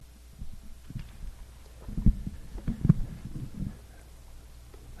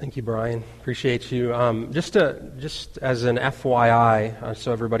Thank you, Brian. Appreciate you. Just as an FYI,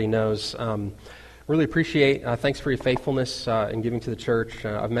 so everybody knows, really appreciate, thanks for your faithfulness in giving to the church.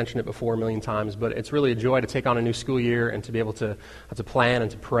 I've mentioned it before a million times, but it's really a joy to take on a new school year and to be able to plan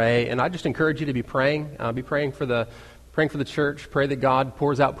and to pray. And I just encourage you to be praying. Be praying for the church. Pray that God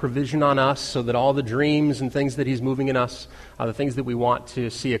pours out provision on us so that all the dreams and things that He's moving in us, the things that we want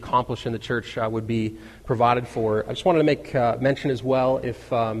to see accomplished in the church would be provided for. I just wanted to make mention as well,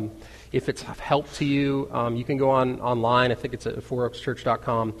 if it's of help to you, you can go online. I think it's at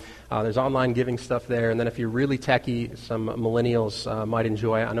fouroakschurch.com. There's online giving stuff there. And then if you're really techie, some millennials might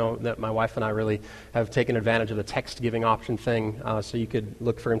enjoy it. I know that my wife and I really have taken advantage of the text giving option thing, so you could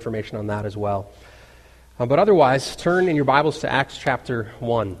look for information on that as well. But otherwise, turn in your Bibles to Acts chapter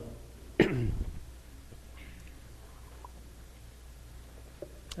 1. And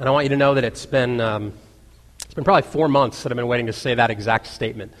I want you to know that it's been probably 4 months that I've been waiting to say that exact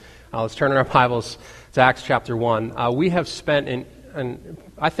statement. Let's turn in our Bibles to Acts chapter 1. We have spent,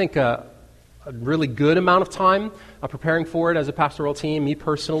 I think, a really good amount of time preparing for it as a pastoral team. Me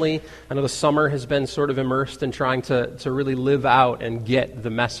personally, I know the summer has been sort of immersed in trying to really live out and get the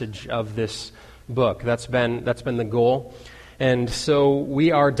message of this book. That's been the goal. And so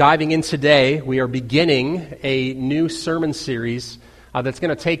we are diving in today. We are beginning a new sermon series that's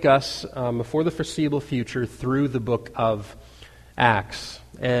going to take us for the foreseeable future through the book of Acts.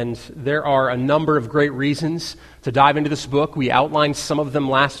 And there are a number of great reasons to dive into this book. We outlined some of them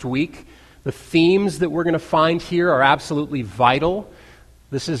last week. The themes that we're going to find here are absolutely vital.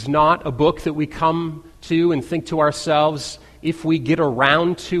 This is not a book that we come to and think to ourselves, if we get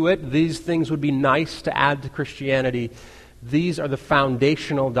around to it, these things would be nice to add to Christianity. These are the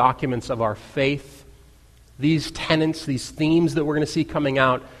foundational documents of our faith. These tenets, these themes that we're going to see coming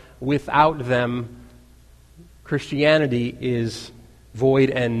out, without them, Christianity is void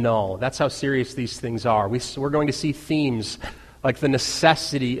and null. That's how serious these things are. We're going to see themes like the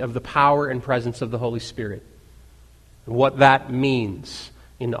necessity of the power and presence of the Holy Spirit, and what that means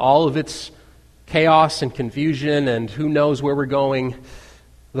in all of its chaos and confusion and who knows where we're going.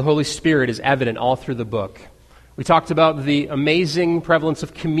 The Holy Spirit is evident all through the book. We talked about the amazing prevalence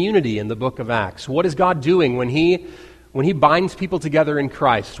of community in the book of Acts. What is God doing when He binds people together in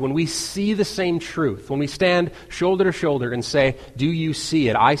Christ? When we see the same truth, when we stand shoulder to shoulder and say, do you see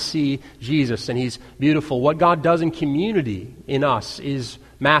it? I see Jesus and He's beautiful. What God does in community in us is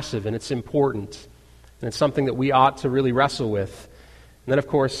massive and it's important. And it's something that we ought to really wrestle with. And then, of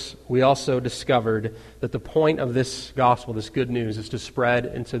course, we also discovered that the point of this gospel, this good news, is to spread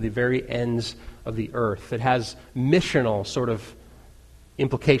into the very ends of the earth. It has missional sort of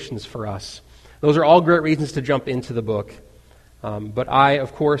implications for us. Those are all great reasons to jump into the book. But I,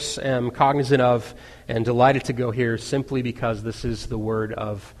 of course, am cognizant of and delighted to go here simply because this is the Word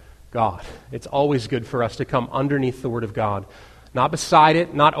of God. It's always good for us to come underneath the Word of God. Not beside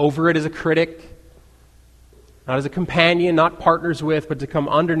it, not over it as a critic, not as a companion, not partners with, but to come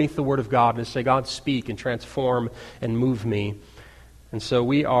underneath the Word of God and say, God, speak and transform and move me. And so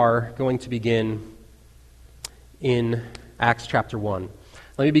we are going to begin in Acts chapter 1.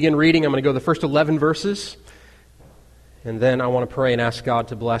 Let me begin reading. I'm going to go the first 11 verses, and then I want to pray and ask God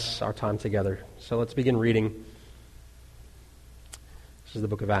to bless our time together. So let's begin reading. This is the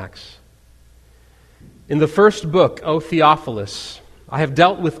book of Acts. In the first book, O Theophilus, I have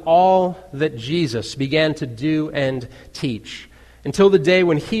dealt with all that Jesus began to do and teach, until the day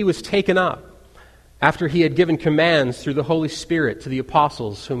when He was taken up, after He had given commands through the Holy Spirit to the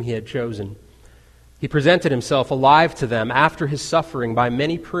apostles whom He had chosen. He presented Himself alive to them after His suffering by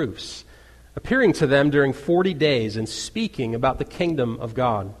many proofs, appearing to them during 40 days and speaking about the kingdom of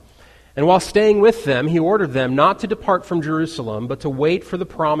God. And while staying with them, He ordered them not to depart from Jerusalem, but to wait for the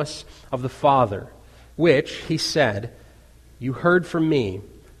promise of the Father, which, He said, you heard from me.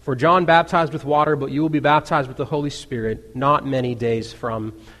 For John baptized with water, but you will be baptized with the Holy Spirit not many days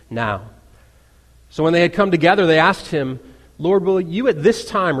from now. So when they had come together, they asked Him, Lord, will you at this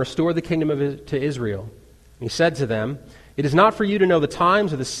time restore the kingdom to Israel? And He said to them, it is not for you to know the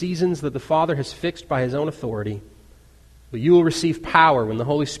times or the seasons that the Father has fixed by His own authority, but you will receive power when the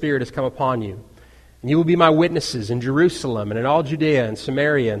Holy Spirit has come upon you. And you will be my witnesses in Jerusalem and in all Judea and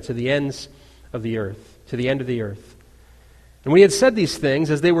Samaria and to the ends of the earth, to the end of the earth. And when He had said these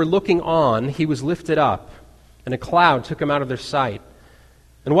things, as they were looking on, He was lifted up, and a cloud took Him out of their sight.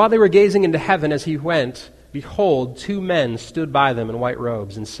 And while they were gazing into heaven as He went, behold, 2 men stood by them in white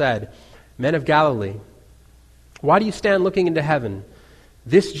robes and said, Men of Galilee, why do you stand looking into heaven?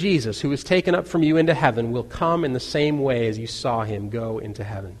 This Jesus, who was taken up from you into heaven, will come in the same way as you saw Him go into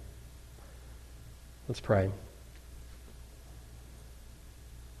heaven. Let's pray.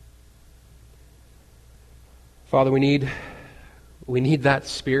 Father, we need that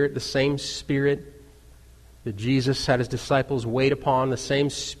Spirit, the same Spirit that Jesus had his disciples wait upon, the same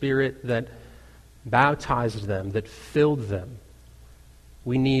Spirit that baptized them, that filled them.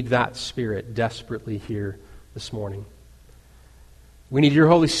 We need that Spirit desperately here this morning. We need your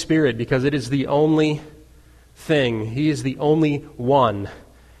Holy Spirit because it is the only thing. He is the only one.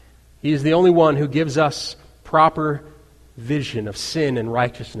 He is the only one who gives us proper vision of sin and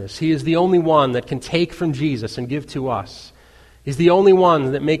righteousness. He is the only one that can take from Jesus and give to us. He's the only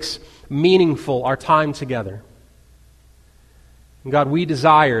one that makes meaningful our time together. And God, we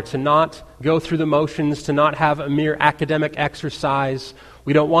desire to not go through the motions, to not have a mere academic exercise.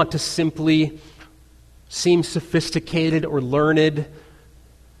 We don't want to simply seem sophisticated or learned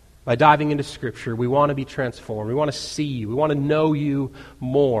by diving into Scripture. We want to be transformed. We want to see you. We want to know you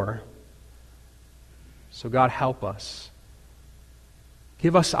more. So God, help us.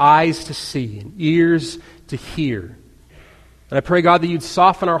 Give us eyes to see and ears to hear. And I pray, God, that you'd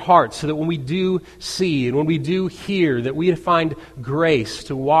soften our hearts so that when we do see and when we do hear, that we'd find grace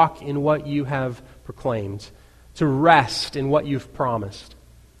to walk in what you have proclaimed, to rest in what you've promised.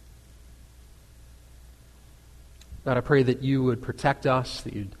 God, I pray that you would protect us,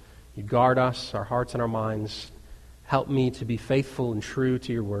 that you'd guard us, our hearts and our minds. Help me to be faithful and true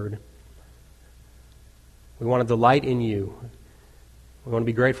to your word. We want to delight in you. We want to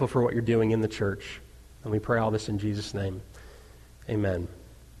be grateful for what you're doing in the church. And we pray all this in Jesus' name. Amen.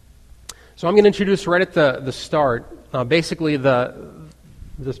 So I'm going to introduce right at the start, basically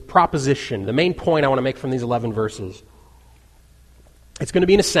this proposition, the main point I want to make from these 11 verses. It's going to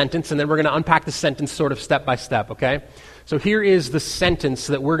be in a sentence, and then we're going to unpack the sentence sort of step by step, okay? So here is the sentence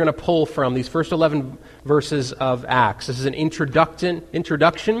that we're going to pull from these first 11 verses of Acts. This is an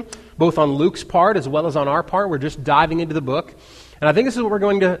introduction, both on Luke's part as well as on our part. We're just diving into the book. And I think this is what we're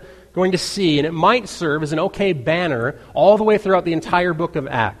going to see, and it might serve as an okay banner all the way throughout the entire book of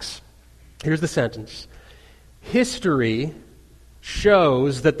Acts. Here's the sentence. History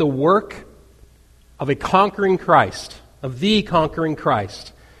shows that the work of a conquering Christ, of the conquering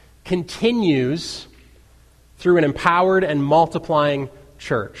Christ, continues through an empowered and multiplying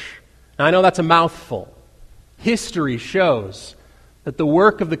church. Now, I know that's a mouthful. History shows that the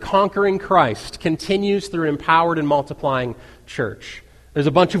work of the conquering Christ continues through an empowered and multiplying church. There's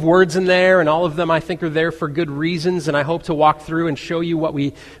a bunch of words in there, and all of them I think are there for good reasons, and I hope to walk through and show you what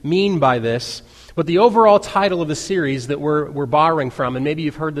we mean by this. But the overall title of the series that we're borrowing from, and maybe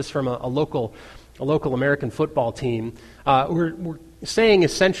you've heard this from a local American football team, we're saying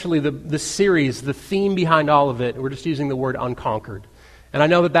essentially the series, the theme behind all of it, we're just using the word unconquered. And I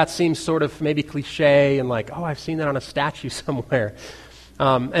know that seems sort of maybe cliche and like, oh, I've seen that on a statue somewhere.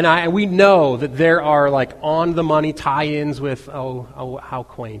 And we know that there are like on-the-money tie-ins with, oh, how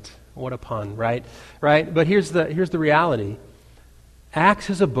quaint. What a pun, right? But here's the reality. Acts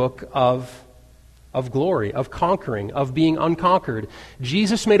is a book of glory, of conquering, of being unconquered.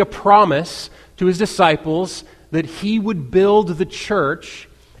 Jesus made a promise to his disciples that he would build the church,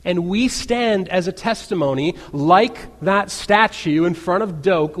 and we stand as a testimony, like that statue in front of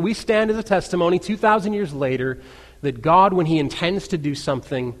Doak, we stand as a testimony 2,000 years later that God, when he intends to do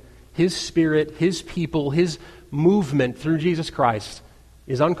something, his Spirit, his people, his movement through Jesus Christ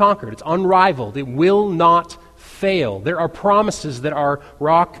is unconquered. It's unrivaled. It will not fail. There are promises that are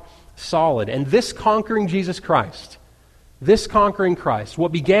rock solid. And this conquering Jesus Christ,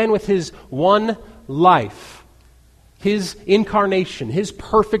 what began with his one life, his incarnation, his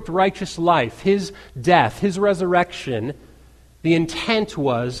perfect righteous life, his death, his resurrection, the intent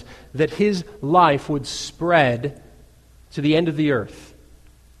was that his life would spread to the end of the earth.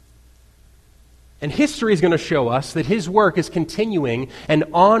 And history is going to show us that his work is continuing and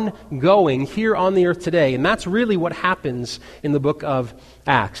ongoing here on the earth today. And that's really what happens in the book of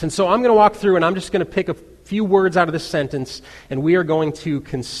Acts. And so I'm going to walk through and I'm just going to pick a few words out of this sentence and we are going to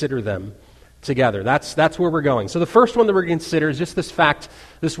consider them together. That's where we're going. So the first one that we're going to consider is just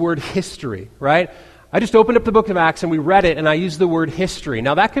this word history, right? I just opened up the book of Acts and we read it and I used the word history.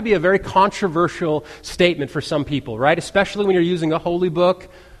 Now that could be a very controversial statement for some people, right? Especially when you're using a holy book.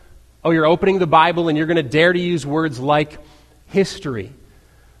 Oh, you're opening the Bible and you're going to dare to use words like history.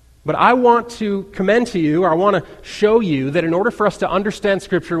 But I want to commend to you, or I want to show you that in order for us to understand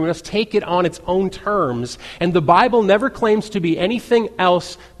Scripture, we must take it on its own terms. And the Bible never claims to be anything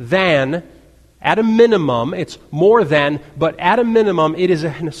else than, at a minimum, it's more than, but at a minimum,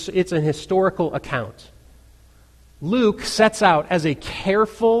 it's an historical account. Luke sets out as a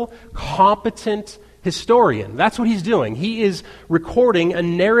careful, competent historian. That's what he's doing. He is recording a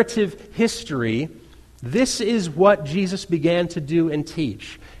narrative history. This is what Jesus began to do and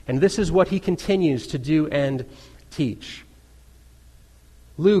teach. And this is what he continues to do and teach.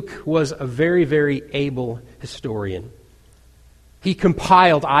 Luke was a very, very able historian. He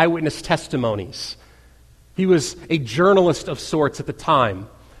compiled eyewitness testimonies. He was a journalist of sorts at the time.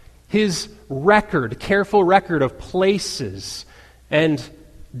 His careful record of places and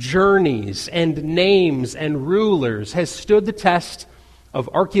journeys and names and rulers has stood the test of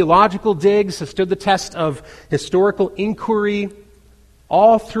archaeological digs, has stood the test of historical inquiry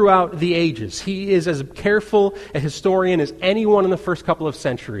all throughout the ages. He is as careful a historian as anyone in the first couple of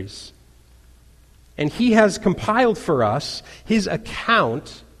centuries. And he has compiled for us his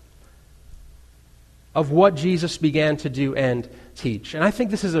account of what Jesus began to do and teach. And I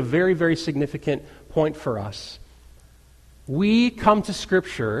think this is a very, very significant point for us. We come to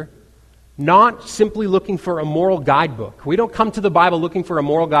Scripture not simply looking for a moral guidebook. We don't come to the Bible looking for a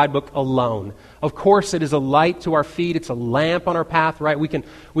moral guidebook alone. Of course, it is a light to our feet. It's a lamp on our path, right?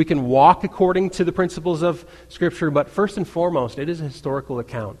 We can walk according to the principles of Scripture, but first and foremost, it is a historical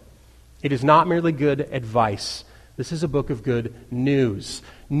account. It is not merely good advice. This is a book of good news.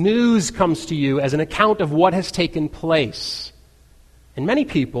 News comes to you as an account of what has taken place. And many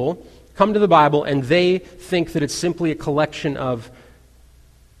people come to the Bible and they think that it's simply a collection of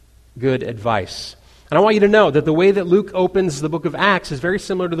good advice. And I want you to know that the way that Luke opens the book of Acts is very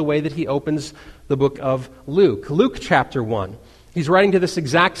similar to the way that he opens the book of Luke. Luke chapter 1. He's writing to this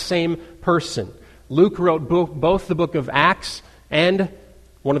exact same person. Luke wrote both the book of Acts and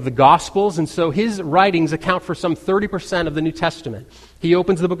one of the Gospels, and so his writings account for some 30% of the New Testament. He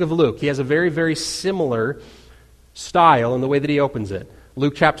opens the book of Luke. He has a very, very similar style in the way that he opens it.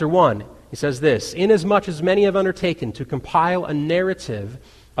 Luke chapter 1, he says this, "Inasmuch as many have undertaken to compile a narrative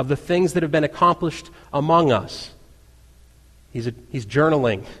of the things that have been accomplished among us." He's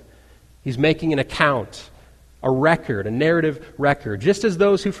journaling. He's making an account, a record, a narrative record, just as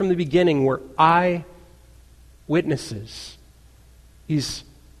those who from the beginning were eyewitnesses. He's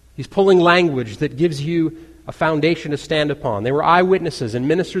pulling language that gives you a foundation to stand upon. They were eyewitnesses and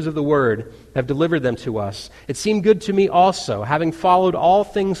ministers of the word, have delivered them to us. It seemed good to me also, having followed all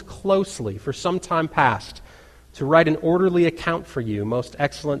things closely for some time past, to write an orderly account for you, most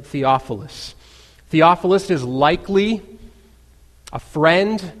excellent Theophilus. Theophilus is likely a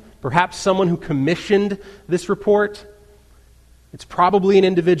friend, perhaps someone who commissioned this report. It's probably an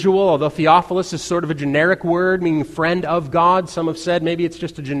individual, although Theophilus is sort of a generic word, meaning friend of God. Some have said maybe it's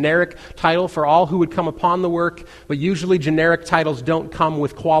just a generic title for all who would come upon the work, but usually generic titles don't come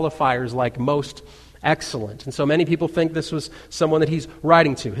with qualifiers like most excellent. And so many people think this was someone that he's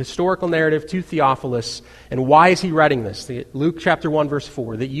writing to. Historical narrative to Theophilus. And why is he writing this? Luke chapter 1, verse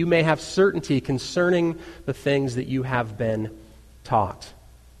 4, that you may have certainty concerning the things that you have been taught.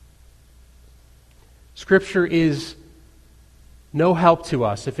 Scripture is no help to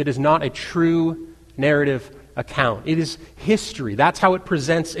us if it is not a true narrative account. It is history. That's how it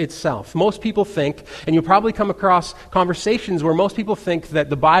presents itself. Most people think, and you'll probably come across conversations where most people think that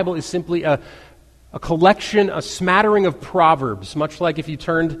the Bible is simply a collection, a smattering of proverbs, much like if you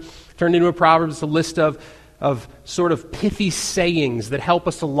turned into a proverb, it's a list of sort of pithy sayings that help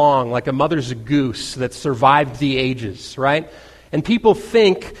us along, like a mother's goose that survived the ages, right? And people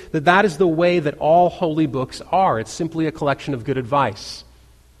think that that is the way that all holy books are. It's simply a collection of good advice.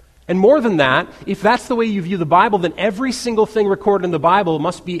 And more than that, if that's the way you view the Bible, then every single thing recorded in the Bible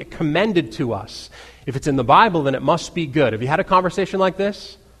must be commended to us. If it's in the Bible, then it must be good. Have you had a conversation like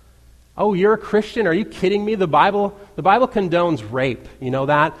this? Oh, you're a Christian? Are you kidding me? The Bible condones rape. You know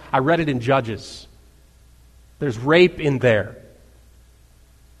that? I read it in Judges. There's rape in there.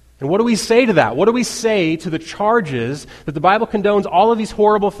 And what do we say to that? What do we say to the charges that the Bible condones all of these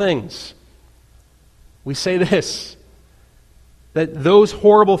horrible things? We say this, that those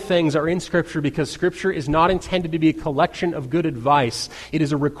horrible things are in Scripture because Scripture is not intended to be a collection of good advice. It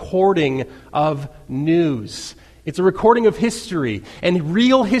is a recording of news. It's a recording of history. And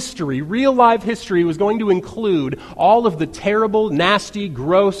real history, real live history, was going to include all of the terrible, nasty,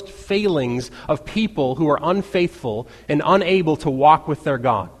 gross failings of people who are unfaithful and unable to walk with their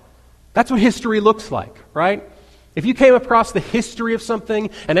God. That's what history looks like, right? If you came across the history of something,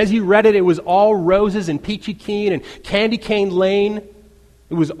 and as you read it, it was all roses and peachy keen and candy cane lane,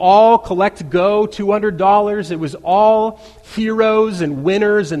 it was all collect go, $200, it was all heroes and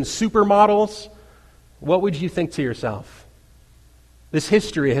winners and supermodels, what would you think to yourself? This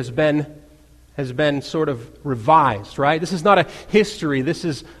history has been sort of revised, right? This is not a history, this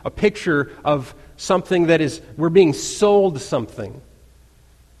is a picture of something that is, we're being sold something.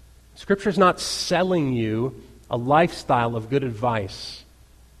 Scripture's not selling you a lifestyle of good advice.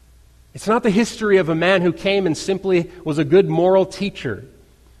 It's not the history of a man who came and simply was a good moral teacher.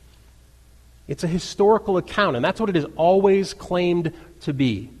 It's a historical account, and that's what it has always claimed to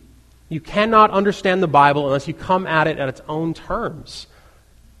be. You cannot understand the Bible unless you come at it at its own terms.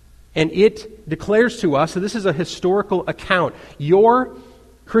 And it declares to us that this is a historical account. Your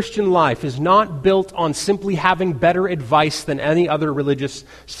Christian life is not built on simply having better advice than any other religious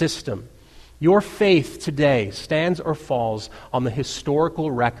system. Your faith today stands or falls on the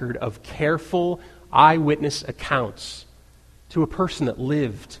historical record of careful eyewitness accounts to a person that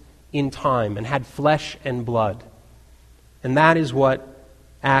lived in time and had flesh and blood. And that is what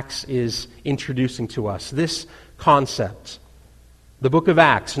Acts is introducing to us, this concept. The book of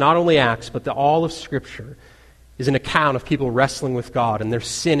Acts, not only Acts, but all of Scripture, is an account of people wrestling with God, and they're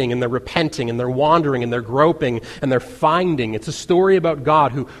sinning, and they're repenting, and they're wandering, and they're groping, and they're finding. It's a story about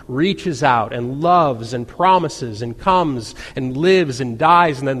God who reaches out and loves and promises and comes and lives and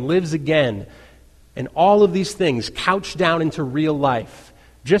dies and then lives again. And all of these things couched down into real life,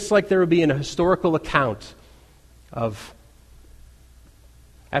 just like there would be in a historical account of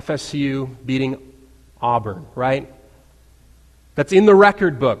FSU beating Auburn, right? That's in the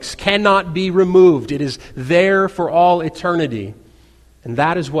record books, cannot be removed. It is there for all eternity. And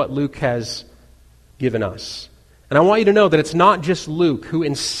that is what Luke has given us. And I want you to know that it's not just Luke who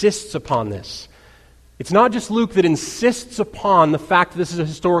insists upon this. It's not just Luke that insists upon the fact that this is a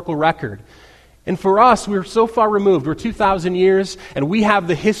historical record. And for us, we're so far removed. We're 2,000 years, and we have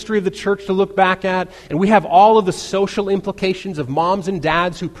the history of the church to look back at, and we have all of the social implications of moms and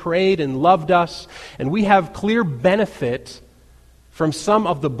dads who prayed and loved us, and we have clear benefit from some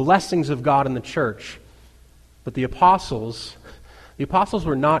of the blessings of God in the church. But the apostles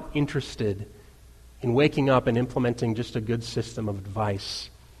were not interested in waking up and implementing just a good system of advice.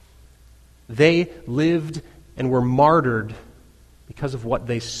 They lived and were martyred because of what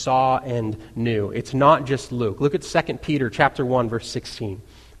they saw and knew. It's not just Luke. Look at 2 Peter chapter 1, verse 16.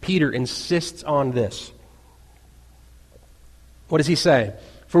 Peter insists on this. What does he say?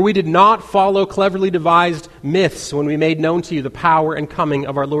 For we did not follow cleverly devised myths when we made known to you the power and coming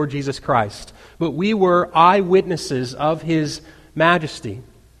of our Lord Jesus Christ, but we were eyewitnesses of His majesty.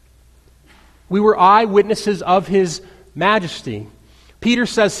 We were eyewitnesses of His majesty. Peter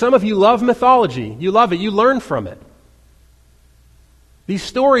says, some of you love mythology. You love it. You learn from it. These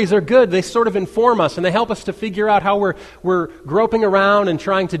stories are good. They sort of inform us, and they help us to figure out how we're groping around and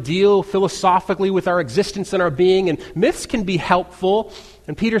trying to deal philosophically with our existence and our being. And myths can be helpful.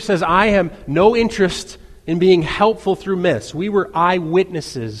 And Peter says, I have no interest in being helpful through myths. We were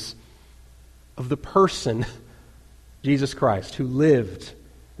eyewitnesses of the person, Jesus Christ, who lived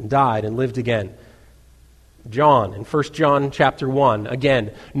and died and lived again. John, in 1 John chapter 1,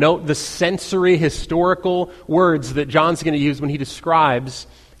 again, note the sensory historical words that John's going to use when he describes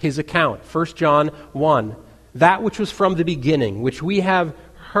his account. 1 John 1, that which was from the beginning, which we have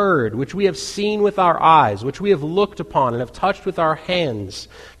heard, which we have seen with our eyes, which we have looked upon and have touched with our hands,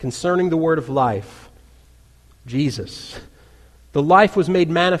 concerning the word of life. Jesus. The life was made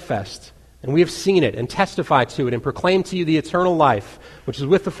manifest, and we have seen it and testified to it and proclaimed to you the eternal life, which is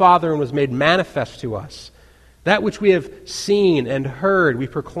with the Father and was made manifest to us. That which we have seen and heard, we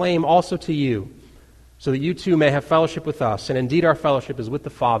proclaim also to you, so that you too may have fellowship with us. And indeed our fellowship is with the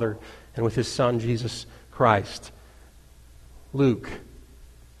Father and with His Son, Jesus Christ. Luke,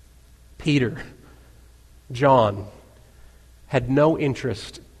 Peter, John had no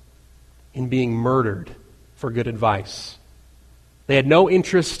interest in being murdered for good advice. They had no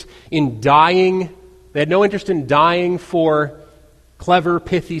interest in dying. They had no interest in dying for clever,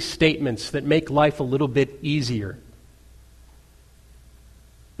 pithy statements that make life a little bit easier.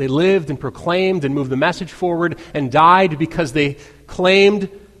 They lived and proclaimed and moved the message forward and died because they claimed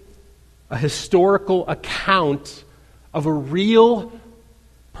a historical account of a real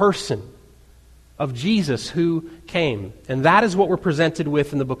person, of Jesus who came. And that is what we're presented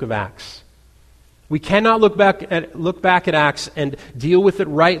with in the book of Acts. We cannot look back at Acts and deal with it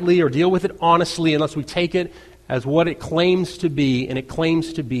rightly or deal with it honestly unless we take it as what it claims to be, and it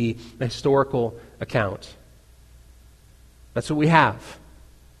claims to be a historical account. That's what we have.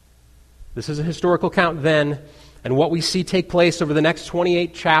 This is a historical account then, and what we see take place over the next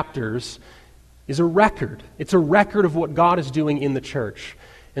 28 chapters is a record. It's a record of what God is doing in the church.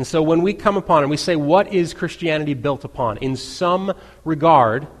 And so when we come upon and we say, what is Christianity built upon? In some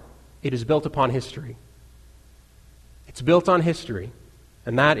regard, it is built upon history. It's built on history,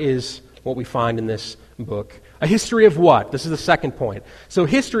 and that is what we find in this book. A history of what? This is the second point. So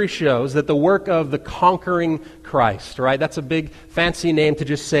history shows that the work of the conquering Christ, right? That's a big fancy name to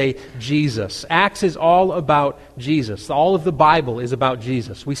just say Jesus. Acts is all about Jesus. All of the Bible is about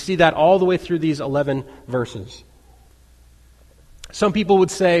Jesus. We see that all the way through these 11 verses. Some people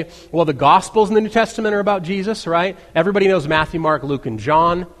would say, well, the Gospels in the New Testament are about Jesus, right? Everybody knows Matthew, Mark, Luke, and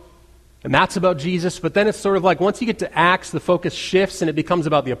John, and that's about Jesus. But then it's sort of like once you get to Acts, the focus shifts and it becomes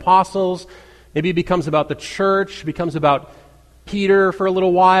about the apostles. Maybe it becomes about the church, it becomes about Peter for a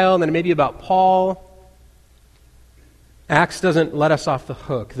little while, and then maybe about Paul. Acts doesn't let us off the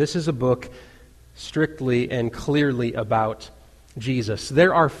hook. This is a book strictly and clearly about Jesus.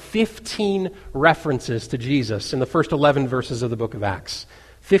 There are 15 references to Jesus in the first 11 verses of the book of Acts.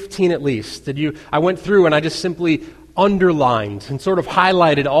 15 at least. I went through and I just simply underlined and sort of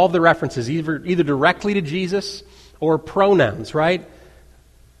highlighted all the references, either directly to Jesus or pronouns, right?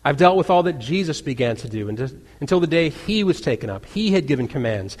 I've dealt with all that Jesus began to do until the day he was taken up. He had given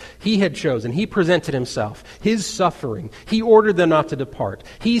commands. He had chosen. He presented himself. His suffering. He ordered them not to depart.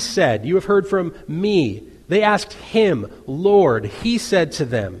 He said, "You have heard from me." They asked him, "Lord." He said to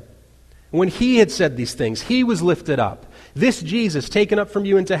them, when he had said these things, he was lifted up. This Jesus taken up from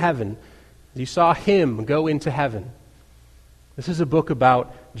you into heaven. You saw him go into heaven. This is a book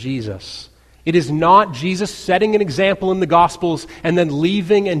about Jesus. It is not Jesus setting an example in the Gospels and then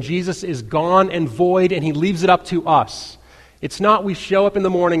leaving and Jesus is gone and void and he leaves it up to us. It's not we show up in the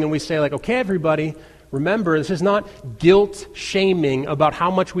morning and we say like, okay, everybody, remember, this is not guilt-shaming about how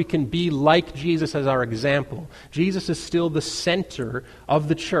much we can be like Jesus as our example. Jesus is still the center of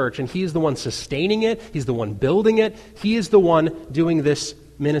the church and he is the one sustaining it. He's the one building it. He is the one doing this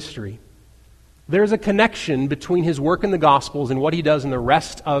ministry. There's a connection between his work in the Gospels and what he does in the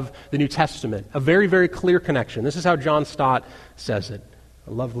rest of the New Testament. A very, very clear connection. This is how John Stott says it.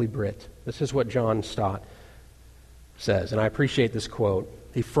 A lovely Brit. This is what John Stott says, and I appreciate this quote.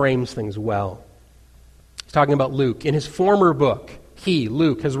 He frames things well. He's talking about Luke. In his former book, he,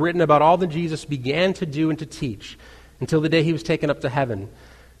 Luke, has written about all that Jesus began to do and to teach until the day he was taken up to heaven,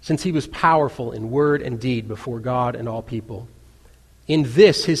 since he was powerful in word and deed before God and all people. In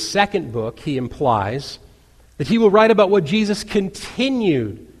this, his second book, he implies that he will write about what Jesus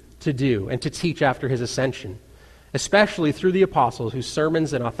continued to do and to teach after his ascension, especially through the apostles whose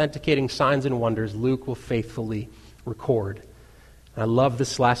sermons and authenticating signs and wonders Luke will faithfully record. I love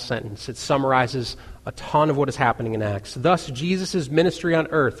this last sentence. It summarizes a ton of what is happening in Acts. Thus, Jesus' ministry on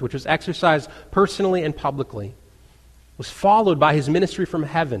earth, which was exercised personally and publicly, was followed by his ministry from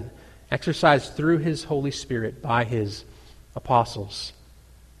heaven, exercised through his Holy Spirit by his apostles.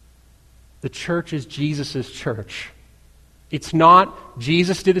 The church is Jesus' church. It's not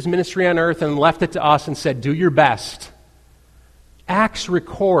Jesus did his ministry on earth and left it to us and said, do your best. Acts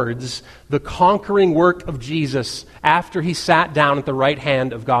records the conquering work of Jesus after he sat down at the right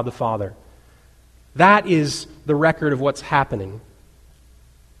hand of God the Father. That is the record of what's happening.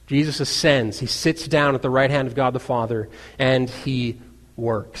 Jesus ascends, he sits down at the right hand of God the Father, and he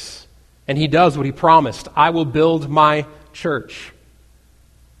works. And he does what he promised. I will build my church.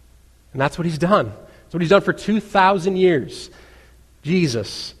 And that's what he's done. That's what he's done for 2,000 years.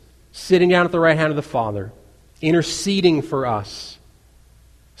 Jesus sitting down at the right hand of the Father, interceding for us,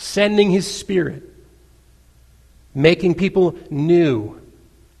 sending his Spirit, making people new,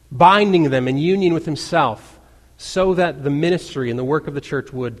 binding them in union with himself so that the ministry and the work of the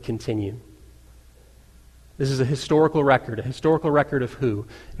church would continue. This is a historical record. A historical record of who?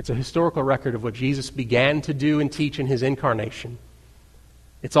 It's a historical record of what Jesus began to do and teach in his incarnation.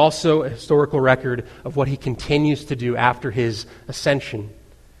 It's also a historical record of what he continues to do after his ascension.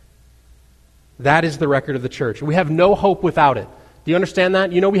 That is the record of the church. We have no hope without it. Do you understand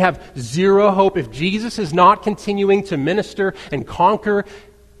that? You know we have zero hope if Jesus is not continuing to minister and conquer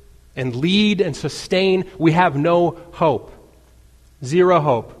and lead and sustain. We have no hope. Zero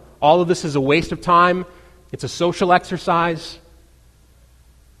hope. All of this is a waste of time. It's a social exercise.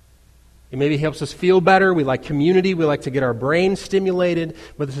 It maybe helps us feel better. We like community. We like to get our brain stimulated.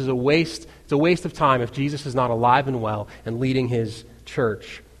 But this is a waste. It's a waste of time if Jesus is not alive and well and leading his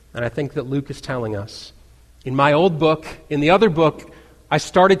church. And I think that Luke is telling us. In my old book, in the other book, I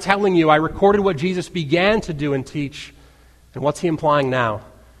started telling you, I recorded what Jesus began to do and teach. And what's he implying now?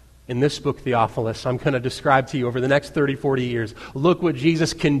 In this book, Theophilus, I'm going to describe to you over the next 30, 40 years. Look what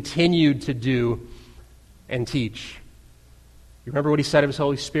Jesus continued to do and teach. You remember what he said of his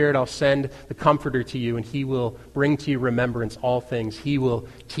Holy Spirit? I'll send the Comforter to you, and he will bring to your remembrance all things. He will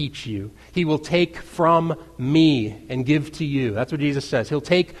teach you. He will take from me and give to you. That's what Jesus says. He'll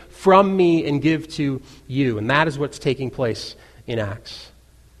take from me and give to you. And that is what's taking place in Acts.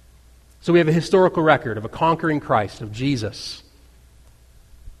 So we have a historical record of a conquering Christ, of Jesus.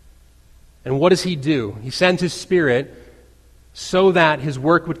 And what does he do? He sends his Spirit so that his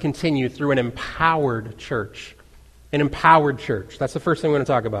work would continue through an empowered church. An empowered church. That's the first thing we're going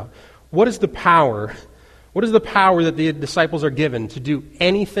to talk about. What is the power? What is the power that the disciples are given to do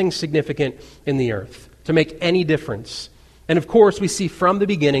anything significant in the earth, to make any difference? And of course, we see from the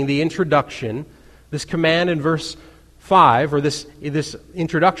beginning the introduction, this command in verse 5, or this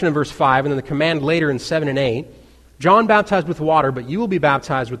introduction in verse 5, and then the command later in 7 and 8. John baptized with water, but you will be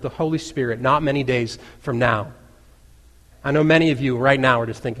baptized with the Holy Spirit not many days from now. I know many of you right now are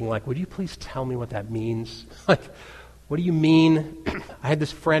just thinking, like, would you please tell me what that means? Like, what do you mean? I had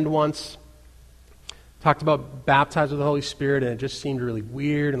this friend once, talked about baptized with the Holy Spirit, and it just seemed really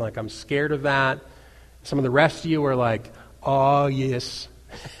weird, and like, I'm scared of that. Some of the rest of you were like, oh, yes.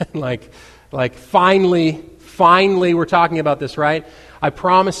 like, finally, we're talking about this, right? I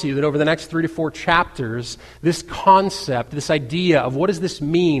promise you that over the next 3 to 4 chapters, this concept, this idea of what does this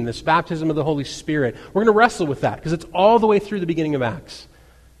mean, this baptism of the Holy Spirit, we're going to wrestle with that because it's all the way through the beginning of Acts.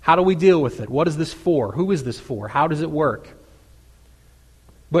 How do we deal with it? What is this for? Who is this for? How does it work?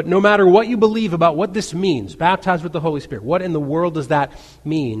 But no matter what you believe about what this means, baptized with the Holy Spirit, what in the world does that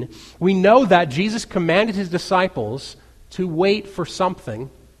mean? We know that Jesus commanded his disciples to wait for something,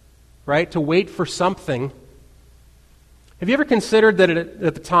 right? To wait for something. Have you ever considered that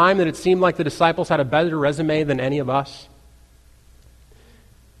at the time that it seemed like the disciples had a better resume than any of us?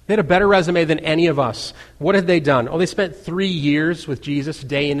 They had a better resume than any of us. What had they done? Oh, they spent 3 years with Jesus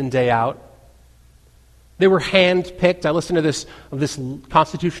day in and day out. They were hand-picked. I listened to this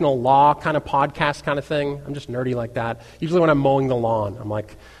constitutional law kind of podcast kind of thing. I'm just nerdy like that. Usually when I'm mowing the lawn,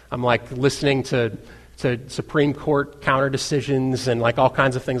 I'm like listening to Supreme Court counter decisions and like all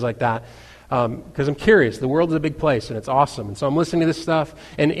kinds of things like that. Because I'm curious. The world is a big place, and it's awesome. And so I'm listening to this stuff.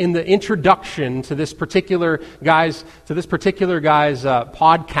 And in the introduction to this particular guy's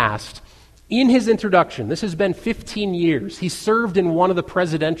podcast, in his introduction, this has been 15 years. He served in one of the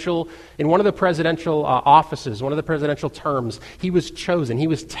presidential offices, one of the presidential terms. He was chosen. He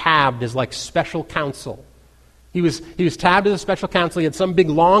was tabbed as like special counsel. He was tabbed as a special counsel. He had some big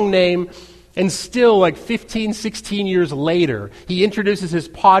long name. And still, like 15, 16 years later, he introduces his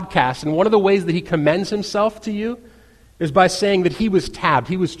podcast, and one of the ways that he commends himself to you is by saying that he was tabbed,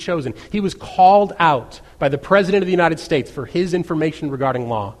 he was chosen, he was called out by the President of the United States for his information regarding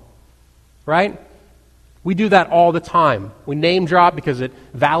law. Right? We do that all the time. We name drop because it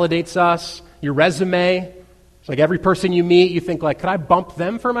validates us. Your resume, it's like every person you meet, you think like, could I bump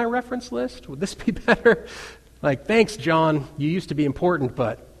them for my reference list? Would this be better? Like, thanks, John, you used to be important,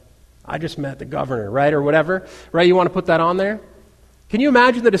 but I just met the governor, right, or whatever, right? You want to put that on there? Can you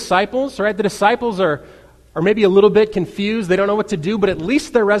imagine the disciples, right? The disciples are maybe a little bit confused. They don't know what to do, but at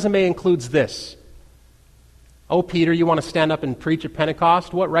least their resume includes this. Oh, Peter, you want to stand up and preach at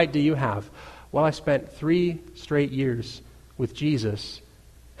Pentecost? What right do you have? Well, I spent 3 straight years with Jesus,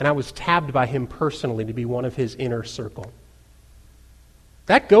 and I was tabbed by him personally to be one of his inner circle.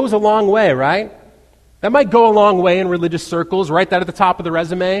 That goes a long way, right? That might go a long way in religious circles. Write that at the top of the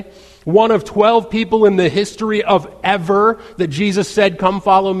resume. One of 12 people in the history of ever that Jesus said, come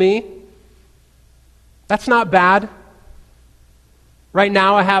follow me. That's not bad. Right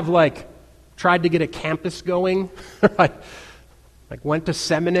now I have tried to get a campus going. like went to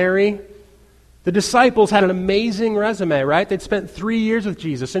seminary. The disciples had an amazing resume, right? They'd spent 3 years with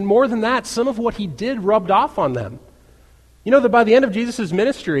Jesus. And more than that, some of what he did rubbed off on them. You know that by the end of Jesus'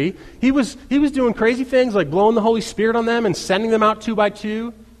 ministry, he was doing crazy things like blowing the Holy Spirit on them and sending them out 2 by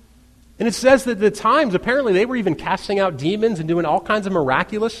 2. And it says that at times, apparently, they were even casting out demons and doing all kinds of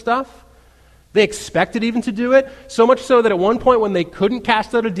miraculous stuff. They expected even to do it, so much so that at one point when they couldn't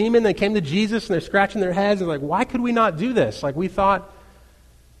cast out a demon, they came to Jesus and they're scratching their heads and like, why could we not do this? Like we thought.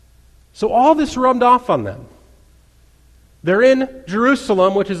 So all this rubbed off on them. They're in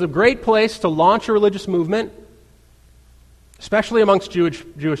Jerusalem, which is a great place to launch a religious movement, especially amongst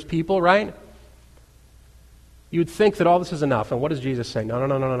Jewish people, right? You would think that all this is enough. And what does Jesus say?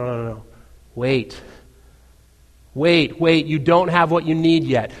 No. Wait. You don't have what you need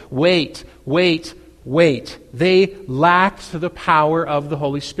yet. Wait. They lacked the power of the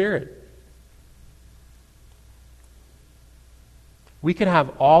Holy Spirit. We could have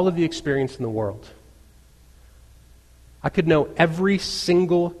all of the experience in the world. I could know every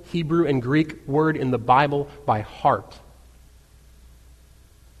single Hebrew and Greek word in the Bible by heart.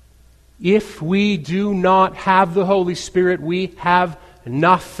 If we do not have the Holy Spirit, we have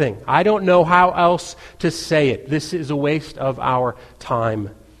nothing. I don't know how else to say it. This is a waste of our time.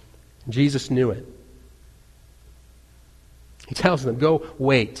 Jesus knew it. He tells them, go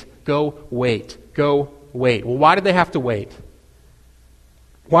wait. Well, why did they have to wait?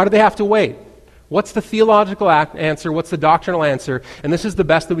 What's the theological answer? What's the doctrinal answer? And this is the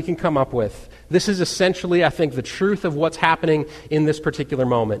best that we can come up with. This is essentially, I think, the truth of what's happening in this particular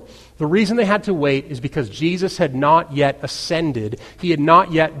moment. The reason they had to wait is because Jesus had not yet ascended. He had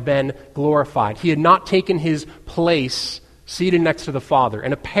not yet been glorified. He had not taken his place seated next to the Father.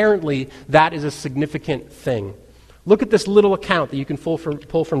 And apparently, that is a significant thing. Look at this little account that you can pull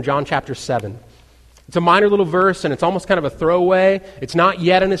from John chapter 7. It's a minor little verse, and it's almost kind of a throwaway. It's not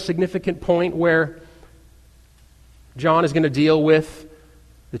yet in a significant point where John is going to deal with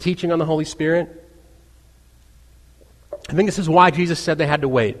the teaching on the Holy Spirit. I think this is why Jesus said they had to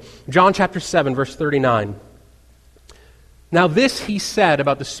wait. John chapter 7, verse 39. Now this he said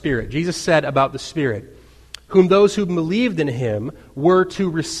about the Spirit. Jesus said about the Spirit, whom those who believed in him were to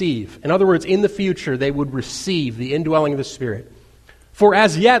receive. In other words, in the future, they would receive the indwelling of the Spirit. For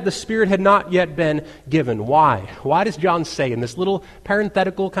as yet, the Spirit had not yet been given. Why? Why does John say in this little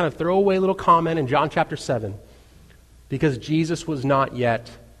parenthetical kind of throwaway little comment in John chapter 7? Because Jesus was not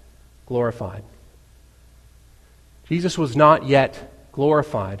yet glorified. Jesus was not yet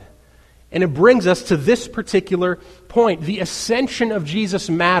glorified. And it brings us to this particular point. The ascension of Jesus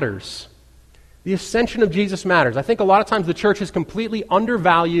matters. The ascension of Jesus matters. I think a lot of times the church has completely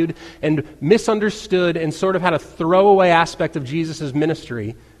undervalued and misunderstood and sort of had a throwaway aspect of Jesus'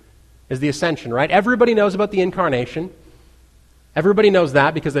 ministry as the ascension, right? Everybody knows about the incarnation. Everybody knows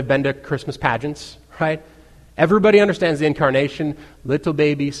that because they've been to Christmas pageants, right? Everybody understands the incarnation. Little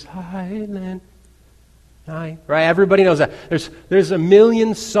baby, silent night, right? Everybody knows that. There's a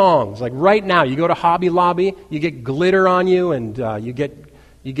million songs. Like right now, you go to Hobby Lobby, you get glitter on you, and you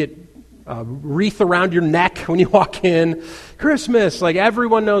get wreath around your neck when you walk in. Christmas, like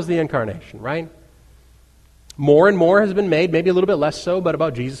everyone knows the incarnation, right? More and more has been made, maybe a little bit less so, but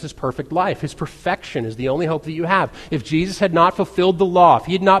about Jesus' perfect life. His perfection is the only hope that you have. If Jesus had not fulfilled the law, if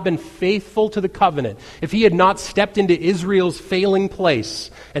he had not been faithful to the covenant, if he had not stepped into Israel's failing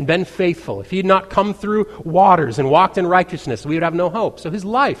place and been faithful, if he had not come through waters and walked in righteousness, we would have no hope. So his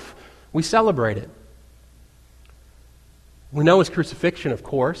life, we celebrate it. We know his crucifixion, of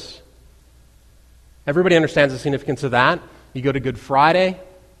course. Everybody understands the significance of that. You go to Good Friday,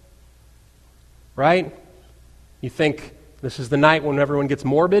 right? You think this is the night when everyone gets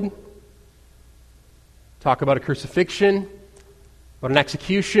morbid. Talk about a crucifixion, about an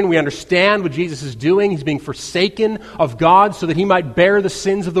execution. We understand what Jesus is doing. He's being forsaken of God so that he might bear the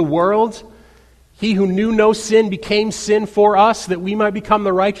sins of the world. He who knew no sin became sin for us that we might become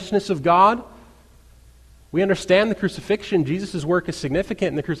the righteousness of God. We understand the crucifixion. Jesus' work is significant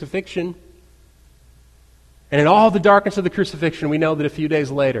in the crucifixion. And in all the darkness of the crucifixion, we know that a few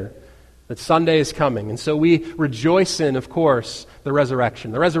days later, that Sunday is coming. And so we rejoice in, of course, the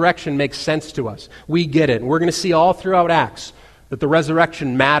resurrection. The resurrection makes sense to us. We get it. And we're going to see all throughout Acts that the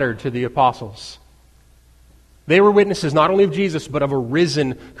resurrection mattered to the apostles. They were witnesses not only of Jesus, but of a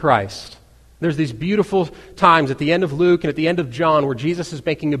risen Christ. There's these beautiful times at the end of Luke and at the end of John where Jesus is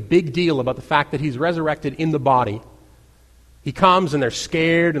making a big deal about the fact that he's resurrected in the body. He comes and they're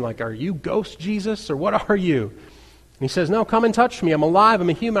scared and like, are you ghost Jesus or what are you? And he says, no, come and touch me. I'm alive. I'm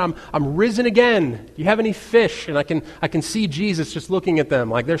a human. I'm risen again. Do you have any fish? And I can see Jesus just looking at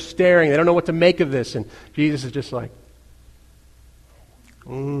them like they're staring. They don't know what to make of this. And Jesus is just like,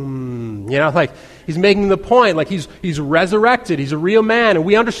 like he's making the point. Like he's resurrected. He's a real man. And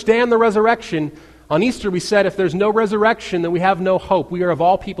we understand the resurrection. On Easter we said if there's no resurrection, then we have no hope. We are of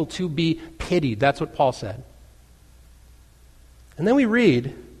all people to be pitied. That's what Paul said. And then we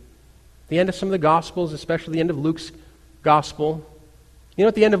read the end of some of the Gospels, especially the end of Luke's Gospel. You know,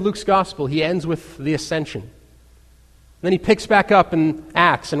 at the end of Luke's Gospel, he ends with the ascension. And then he picks back up in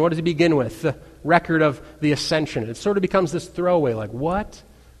Acts, and what does he begin with? The record of the ascension. It sort of becomes this throwaway, like, what?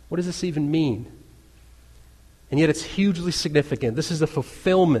 What does this even mean? And yet it's hugely significant. This is a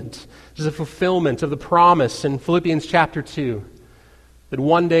fulfillment. This is a fulfillment of the promise in Philippians chapter 2. That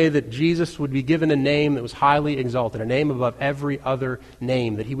one day that Jesus would be given a name that was highly exalted, a name above every other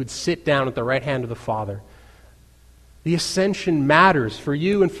name, that he would sit down at the right hand of the Father. The ascension matters for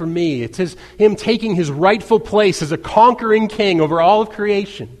you and for me. It's him taking his rightful place as a conquering king over all of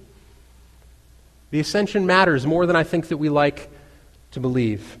creation. The ascension matters more than I think that we like to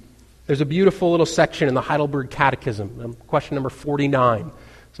believe. There's a beautiful little section in the Heidelberg Catechism, question number 49.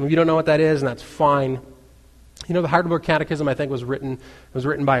 Some of you don't know what that is, and that's fine. You know, the Heidelberg Catechism, I think, was written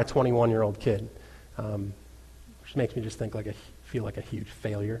by a 21-year-old kid, which makes me just feel like a huge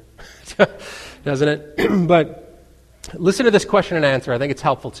failure, doesn't it? But listen to this question and answer. I think it's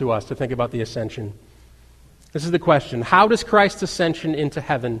helpful to us to think about the ascension. This is the question. How does Christ's ascension into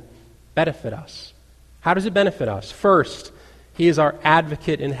heaven benefit us? How does it benefit us? First, He is our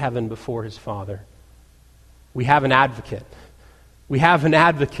advocate in heaven before his Father. We have an advocate. We have an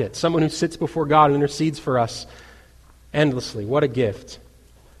advocate, someone who sits before God and intercedes for us endlessly. What a gift.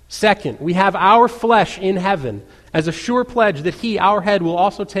 Second, we have our flesh in heaven as a sure pledge that he, our head, will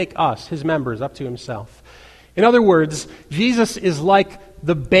also take us, his members, up to himself. In other words, Jesus is like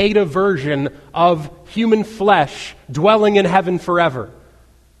the beta version of human flesh dwelling in heaven forever.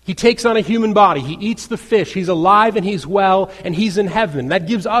 He takes on a human body. He eats the fish. He's alive and he's well and he's in heaven. That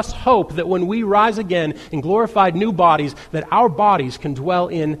gives us hope that when we rise again in glorified new bodies, that our bodies can dwell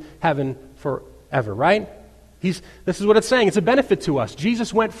in heaven forever, right? This is what it's saying. It's a benefit to us.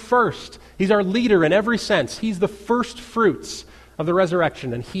 Jesus went first. He's our leader in every sense. He's the first fruits of the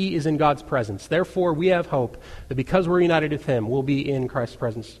resurrection, and he is in God's presence. Therefore, we have hope that because we're united with him, we'll be in Christ's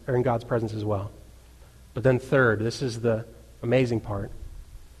presence, or in God's presence as well. But then third, this is the amazing part.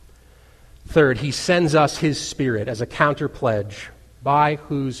 Third, he sends us his Spirit as a counter pledge, by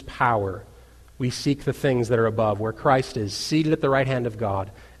whose power we seek the things that are above, where Christ is seated at the right hand of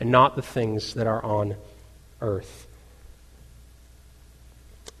God, and not the things that are on earth.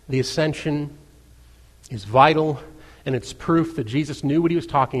 The ascension is vital, and it's proof that Jesus knew what he was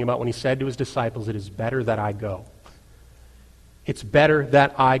talking about when he said to his disciples, "It is better that I go. It's better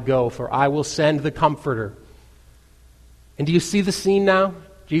that I go, for I will send the Comforter." And do you see the scene now?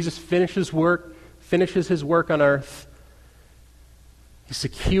 Jesus finishes his work on earth. He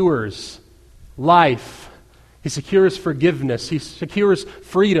secures life. He secures forgiveness. He secures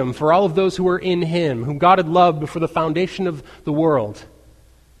freedom for all of those who are in him, whom God had loved before the foundation of the world.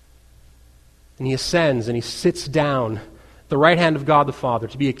 And he ascends and he sits down at the right hand of God the Father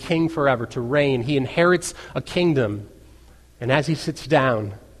to be a king forever, to reign. He inherits a kingdom. And as he sits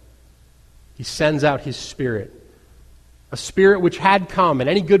down, he sends out his Spirit. A Spirit which had come, and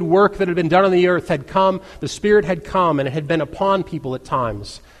any good work that had been done on the earth had come. The Spirit had come, and it had been upon people at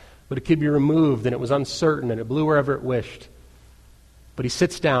times. But it could be removed, and it was uncertain, and it blew wherever it wished. But he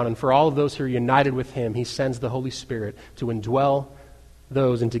sits down, and for all of those who are united with him, he sends the Holy Spirit to indwell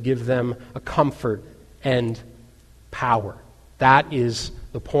those and to give them a comfort and power. That is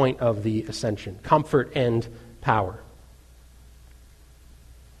the point of the ascension. Comfort and power.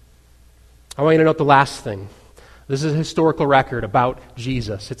 I want you to note the last thing. This is a historical record about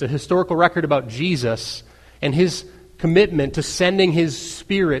Jesus. It's a historical record about Jesus and his commitment to sending his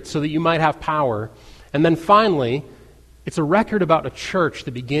Spirit so that you might have power. And then finally, it's a record about a church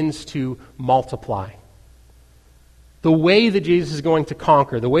that begins to multiply. The way that Jesus is going to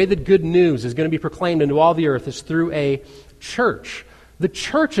conquer, the way that good news is going to be proclaimed into all the earth is through a church. The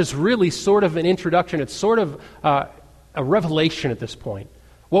church is really sort of an introduction. It's sort of a revelation at this point.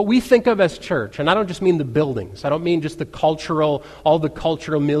 What we think of as church, and I don't just mean the buildings. I don't mean just all the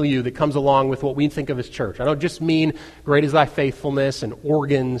cultural milieu that comes along with what we think of as church. I don't just mean great is thy faithfulness and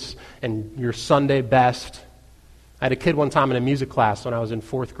organs and your Sunday best. I had a kid one time in a music class when I was in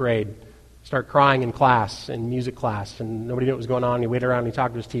 4th grade start crying in music class, and nobody knew what was going on. He waited around and he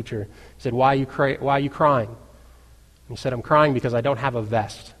talked to his teacher. He said, why are you crying? And he said, I'm crying because I don't have a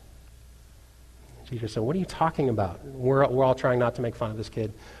vest. Teacher said, what are you talking about? We're all trying not to make fun of this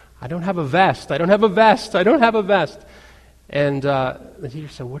kid. I don't have a vest. I don't have a vest. I don't have a vest. And the teacher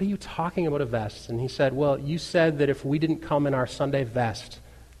said, what are you talking about a vest? And he said, well, you said that if we didn't come in our Sunday vest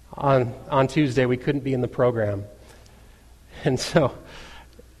on Tuesday, we couldn't be in the program. And so,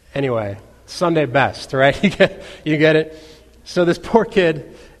 anyway, Sunday best, right? You get it? So this poor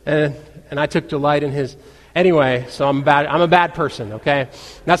kid, and I took delight in his... Anyway, so I'm a bad person, okay?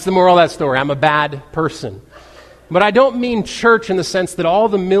 That's the moral of that story. I'm a bad person. But I don't mean church in the sense that all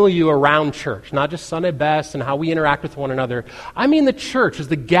the milieu around church, not just Sunday best and how we interact with one another. I mean the church as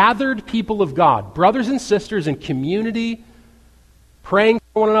the gathered people of God, brothers and sisters in community, praying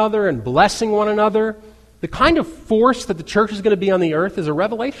for one another and blessing one another. The kind of force that the church is going to be on the earth is a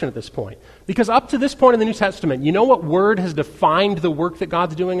revelation at this point. Because up to this point in the New Testament, you know what word has defined the work that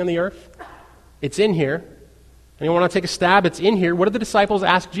God's doing on the earth? It's in here. Anyone want to take a stab? It's in here. What did the disciples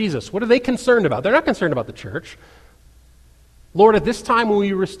ask Jesus? What are they concerned about? They're not concerned about the church. Lord, at this time will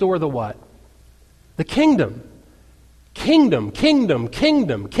you restore the what? The kingdom. Kingdom, kingdom,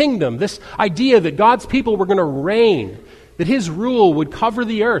 kingdom, kingdom. This idea that God's people were going to reign, that his rule would cover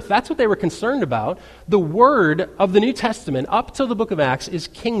the earth. That's what they were concerned about. The word of the New Testament up till the book of Acts is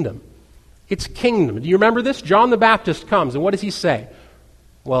kingdom. It's kingdom. Do you remember this? John the Baptist comes, and what does he say?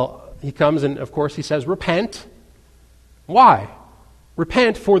 Well, he comes and, of course, he says, repent. Why?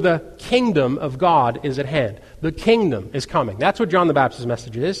 Repent, for the kingdom of God is at hand. The kingdom is coming. That's what John the Baptist's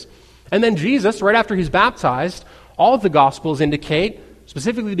message is. And then Jesus, right after he's baptized, all of the Gospels indicate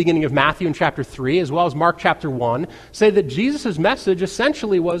specifically the beginning of Matthew in chapter 3, as well as Mark chapter 1, say that Jesus' message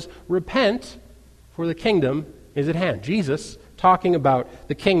essentially was repent, for the kingdom is at hand. Jesus talking about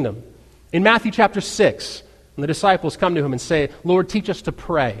the kingdom. In Matthew chapter 6, when the disciples come to him and say, Lord, teach us to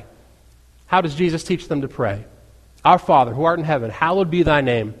pray. How does Jesus teach them to pray? Our Father, who art in heaven, hallowed be thy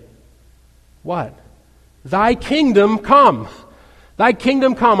name. What? Thy kingdom come. Thy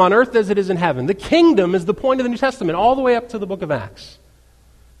kingdom come on earth as it is in heaven. The kingdom is the point of the New Testament, all the way up to the book of Acts.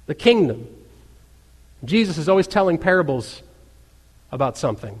 The kingdom. Jesus is always telling parables about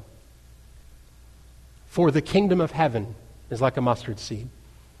something. For the kingdom of heaven is like a mustard seed.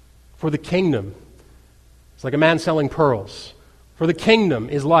 For the kingdom is like a man selling pearls. For the kingdom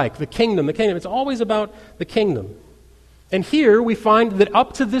is like, the kingdom. It's always about the kingdom. And here we find that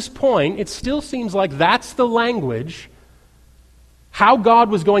up to this point, it still seems like that's the language, how God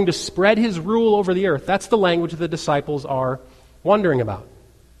was going to spread his rule over the earth. That's the language the disciples are wondering about.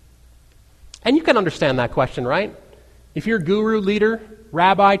 And you can understand that question, right? If you're a guru, leader,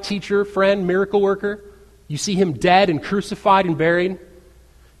 rabbi, teacher, friend, miracle worker, you see him dead and crucified and buried.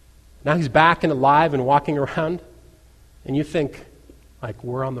 Now he's back and alive and walking around. And you think, like,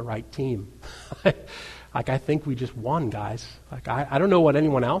 we're on the right team. Like, I think we just won, guys. Like, I don't know what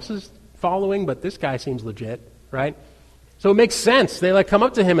anyone else is following, but this guy seems legit, right? So it makes sense. They come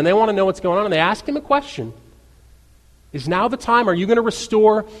up to him and they want to know what's going on, and they ask him a question. Is now the time? Are you going to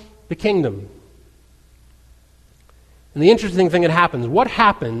restore the kingdom? And the interesting thing that happens, what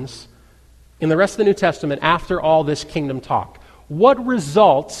happens in the rest of the New Testament after all this kingdom talk? What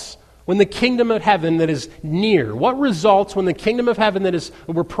results when the kingdom of heaven that is near? What results when the kingdom of heaven that is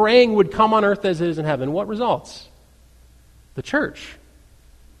we're praying would come on earth as it is in heaven? What results? The church.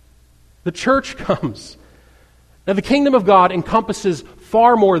 The church comes. Now, the kingdom of God encompasses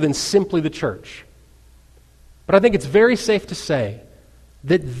far more than simply the church. But I think it's very safe to say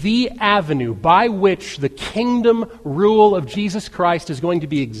that the avenue by which the kingdom rule of Jesus Christ is going to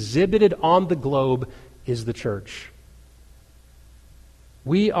be exhibited on the globe is the church.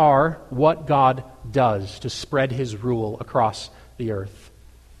 We are what God does to spread his rule across the earth.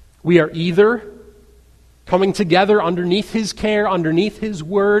 We are either coming together underneath his care, underneath his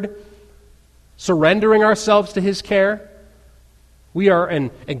word, surrendering ourselves to his care. We are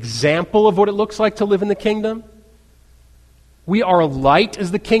an example of what it looks like to live in the kingdom. We are a light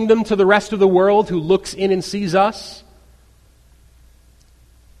as the kingdom to the rest of the world who looks in and sees us.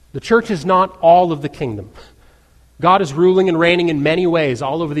 The church is not all of the kingdom. God is ruling and reigning in many ways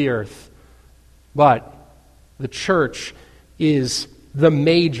all over the earth. But the church is the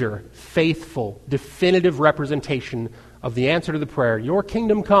major, faithful, definitive representation of the answer to the prayer, your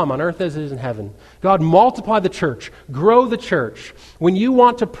kingdom come on earth as it is in heaven. God, multiply the church, grow the church. When you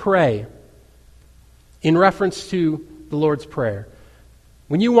want to pray in reference to the Lord's Prayer,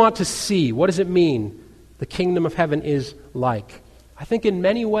 when you want to see, what does it mean the kingdom of heaven is like? I think in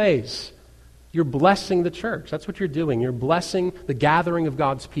many ways, you're blessing the church. That's what you're doing. You're blessing the gathering of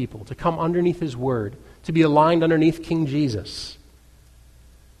God's people to come underneath his word, to be aligned underneath King Jesus.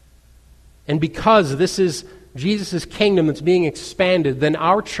 And because this is Jesus' kingdom that's being expanded, then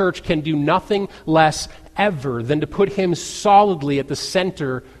our church can do nothing less ever than to put him solidly at the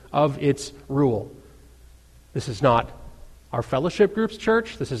center of its rule. This is not our fellowship group's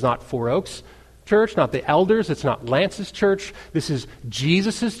church. This is not Four Oaks church, not the elders. It's not Lance's church. This is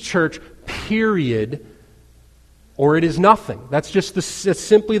Jesus' church, period, or it is nothing. That's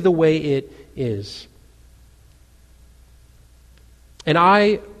simply the way it is. And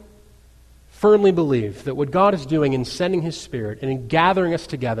I firmly believe that what God is doing in sending his Spirit and in gathering us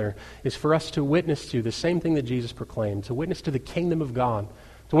together is for us to witness to the same thing that Jesus proclaimed, to witness to the kingdom of God,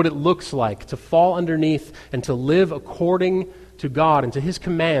 to what it looks like, to fall underneath and to live according to God and to his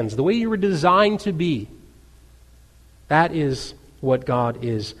commands, the way you were designed to be. That is what God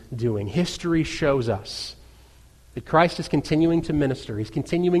is doing. History shows us that Christ is continuing to minister. He's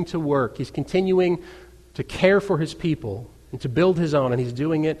continuing to work. He's continuing to care for his people and to build his own, and he's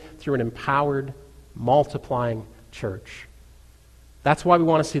doing it through an empowered, multiplying church. That's why we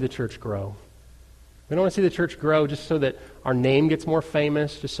want to see the church grow. We don't want to see the church grow just so that our name gets more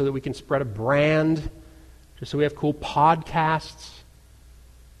famous, just so that we can spread a brand, just so we have cool podcasts.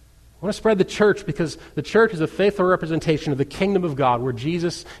 I want to spread the church because the church is a faithful representation of the kingdom of God where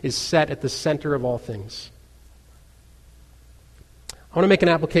Jesus is set at the center of all things. I want to make an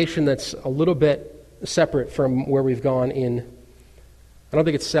application that's a little bit separate from where we've gone in. I don't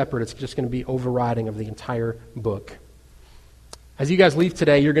think it's separate. It's just going to be overriding of the entire book. As you guys leave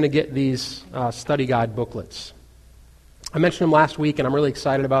today, you're going to get these study guide booklets. I mentioned them last week, and I'm really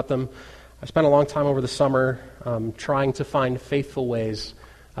excited about them. I spent a long time over the summer trying to find faithful ways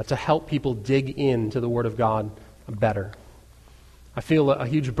to help people dig into the Word of God better. I feel a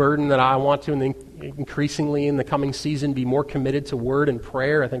huge burden that I want to, increasingly in the coming season, be more committed to Word and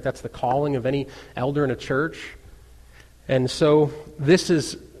prayer. I think that's the calling of any elder in a church. And so this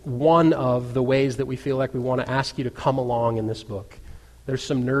is one of the ways that we feel like we want to ask you to come along in this book. There's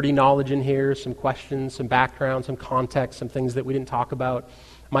some nerdy knowledge in here, some questions, some background, some context, some things that we didn't talk about.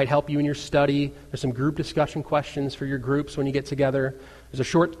 Might help you in your study. There's some group discussion questions for your groups when you get together. There's a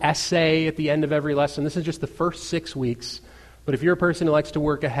short essay at the end of every lesson. This is just the first 6 weeks. But if you're a person who likes to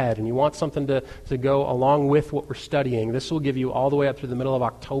work ahead and you want something to go along with what we're studying, this will give you all the way up through the middle of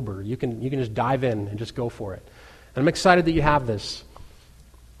October. You can just dive in and just go for it. And I'm excited that you have this.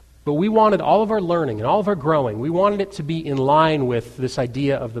 But we wanted all of our learning and all of our growing, we wanted it to be in line with this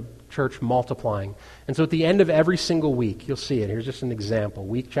idea of the church multiplying. And so at the end of every single week, you'll see it. Here's just an example.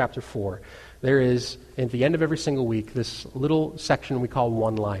 Week chapter 4. There is, at the end of every single week, this little section we call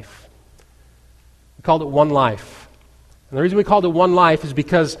One Life. We called it One Life. And the reason we called it One Life is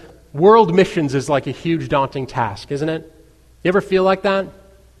because world missions is like a huge daunting task, isn't it? You ever feel like that?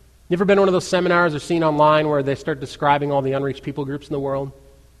 You ever been to one of those seminars or seen online where they start describing all the unreached people groups in the world?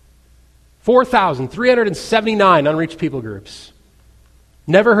 4,379 unreached people groups.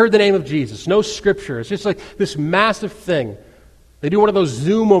 Never heard the name of Jesus. No scripture. It's just like this massive thing. They do one of those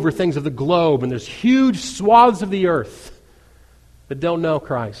zoom over things of the globe, and there's huge swaths of the earth that don't know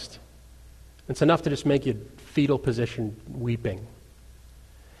Christ. It's enough to just make you fetal position weeping.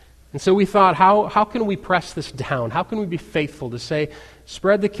 And so we thought, how can we press this down? How can we be faithful to say,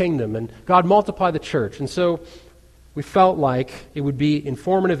 spread the kingdom and God multiply the church? And so we felt like it would be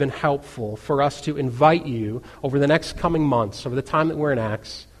informative and helpful for us to invite you over the next coming months, over the time that we're in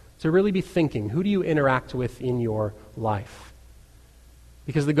Acts, to really be thinking, who do you interact with in your life?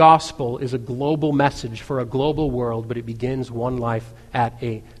 Because the gospel is a global message for a global world, but it begins one life at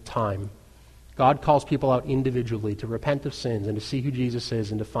a time. God calls people out individually to repent of sins and to see who Jesus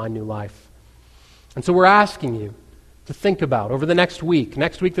is and to find new life. And so we're asking you to think about over the next week.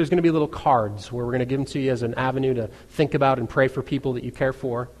 Next week there's going to be little cards where we're going to give them to you as an avenue to think about and pray for people that you care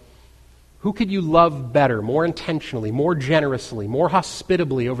for. Who could you love better, more intentionally, more generously, more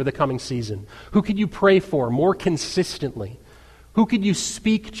hospitably over the coming season? Who could you pray for more consistently? Who could you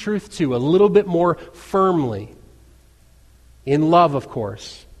speak truth to a little bit more firmly? In love, of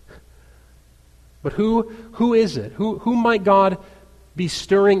course. But who is it? Who might God be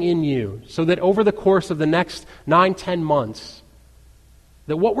stirring in you so that over the course of the next 9-10 months,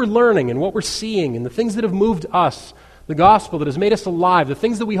 that what we're learning and what we're seeing and the things that have moved us, the gospel that has made us alive, the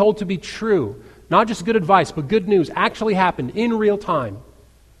things that we hold to be true, not just good advice, but good news, actually happened in real time.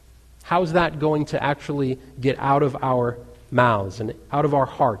 How is that going to actually get out of our mouths and out of our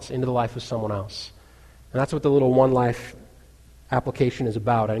hearts into the life of someone else? And that's what the little One Life application is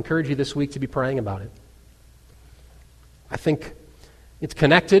about. I encourage you this week to be praying about it. I think it's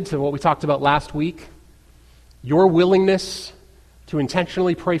connected to what we talked about last week. Your willingness to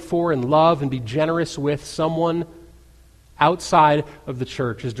intentionally pray for and love and be generous with someone outside of the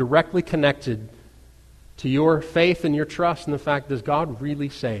church is directly connected to your faith and your trust in the fact, does God really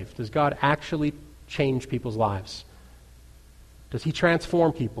save? Does God actually change people's lives? Does He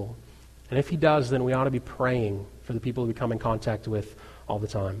transform people? And if He does, then we ought to be praying for the people we come in contact with all the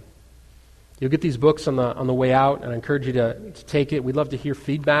time. You'll get these books on the way out, and I encourage you to take it. We'd love to hear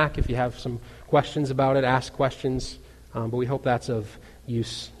feedback. If you have some questions about it, ask questions. But we hope that's of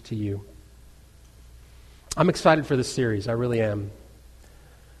use to you. I'm excited for this series. I really am.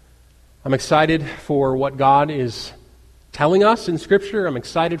 I'm excited for what God is telling us in Scripture. I'm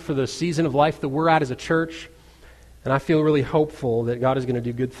excited for the season of life that we're at as a church. And I feel really hopeful that God is going to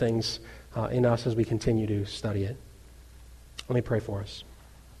do good things in us as we continue to study it. Let me pray for us.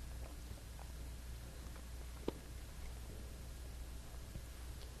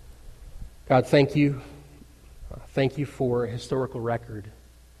 God, thank you. Thank you for a historical record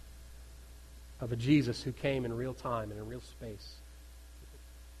of a Jesus who came in real time and in real space